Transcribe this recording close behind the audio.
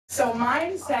So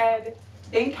mine said,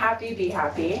 think happy, be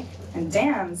happy. And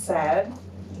Dan said,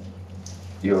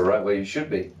 you're right where you should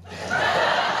be.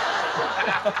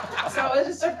 so it was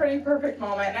just a pretty perfect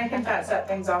moment, and I think that set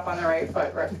things off on the right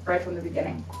foot right from the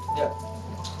beginning. Yeah.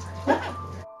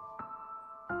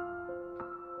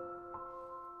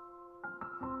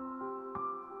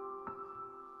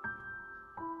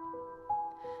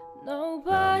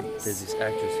 There's this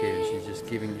actress here, and she's just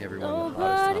giving everyone the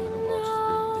hardest time in the world.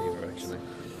 She's a bit of a diva, actually.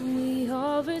 We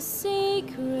have a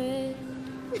secret,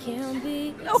 can't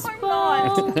be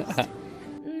exposed.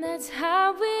 That's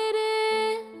how it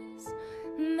is.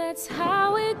 That's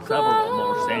how it goes. Have a lot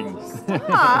more sense.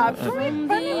 Stop.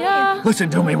 Listen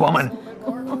to me, woman.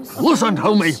 Listen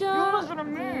to me.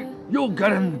 You'll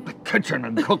get in the kitchen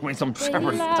and cook me some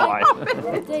shepherd's pie.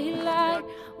 Daylight,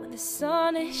 when the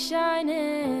sun is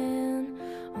shining.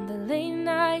 On the late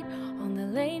night,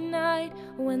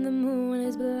 when the moon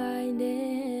is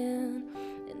blinding.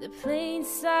 In the plain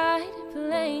sight,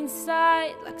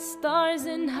 like stars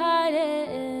in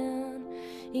hiding.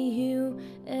 You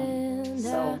and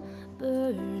I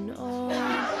burn on.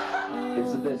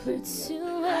 Put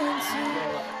two and two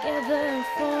together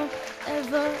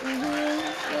forever. We'll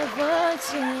never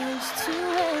change. Two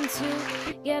and two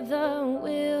together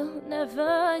will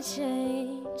never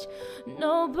change.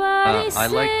 Nobody I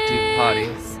like to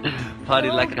party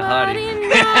like a hearty.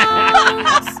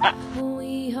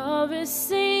 We have a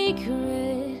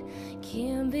secret,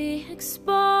 can't be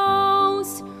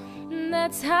exposed.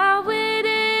 That's how it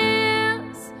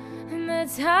is, and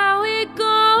that's how it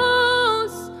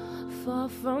goes. Far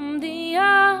from the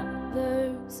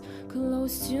others,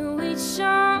 close to each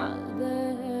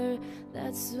other.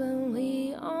 That's when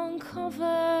we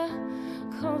uncover,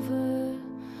 cover.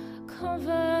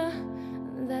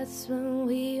 That's when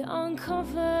we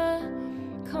uncover,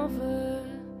 cover.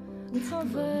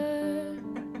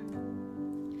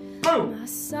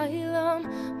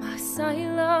 My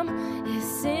asylum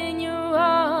is in your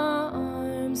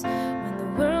arms. When the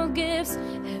world gives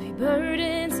heavy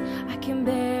burdens, I can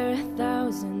bear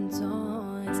 1,000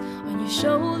 tons. On your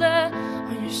shoulder,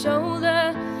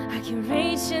 I can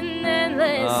reach an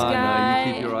endless sky. No,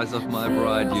 you keep your eyes off my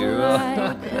bride, you.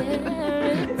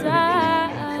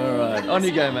 Alright, on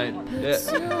you go, mate. Yeah.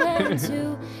 Two and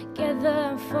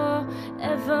together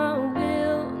forever,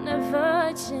 we'll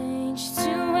never change.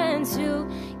 Two and two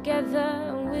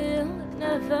together, we'll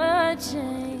never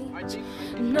change.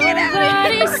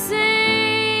 Nobody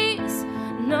sees,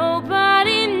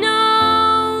 nobody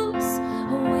knows.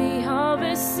 We have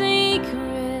a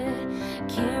secret,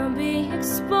 can't be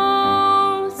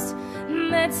exposed.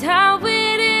 That's how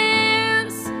it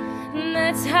is,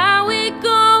 that's how it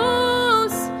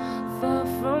goes. Far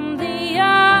from the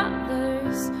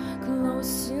others,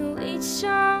 close to each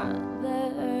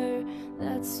other.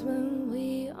 That's when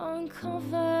we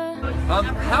uncover.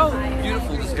 How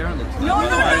beautiful does Erin look? No.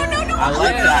 I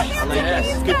like that.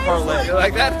 Yes, good parlay. You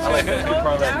like that? I like that. Good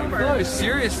parlay. No,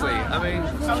 seriously. I mean,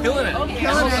 killing it.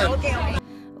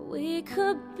 We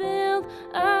could build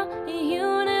a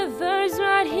universe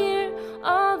right here.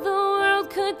 All the world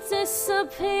could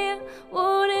disappear.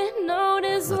 Wouldn't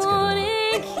notice,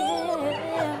 wouldn't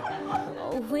care.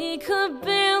 Oh, we could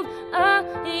build a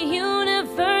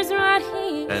universe right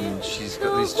here. And she's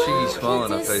got this cheeky smile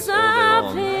on her face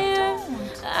all day long.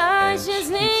 And she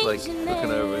keeps like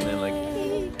looking over and then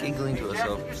like giggling to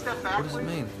herself. What does it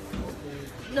mean?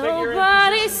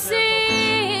 Nobody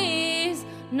sees,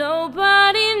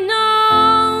 nobody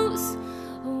knows.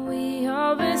 We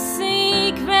have a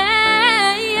secret.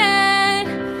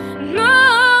 No,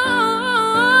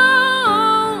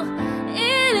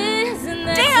 it isn't.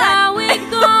 That's how it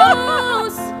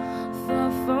goes. Far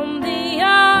from the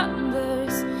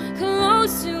others,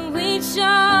 close to each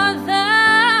other.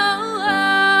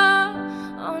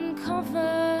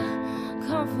 Uncover,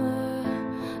 cover.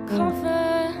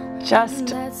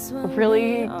 Just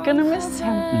really gonna miss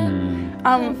him.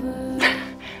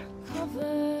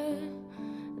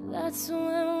 That's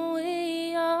when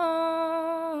we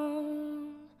are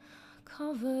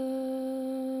covered.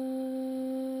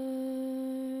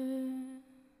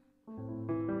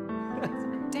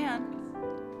 Dan.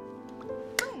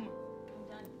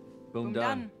 Boom,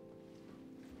 done.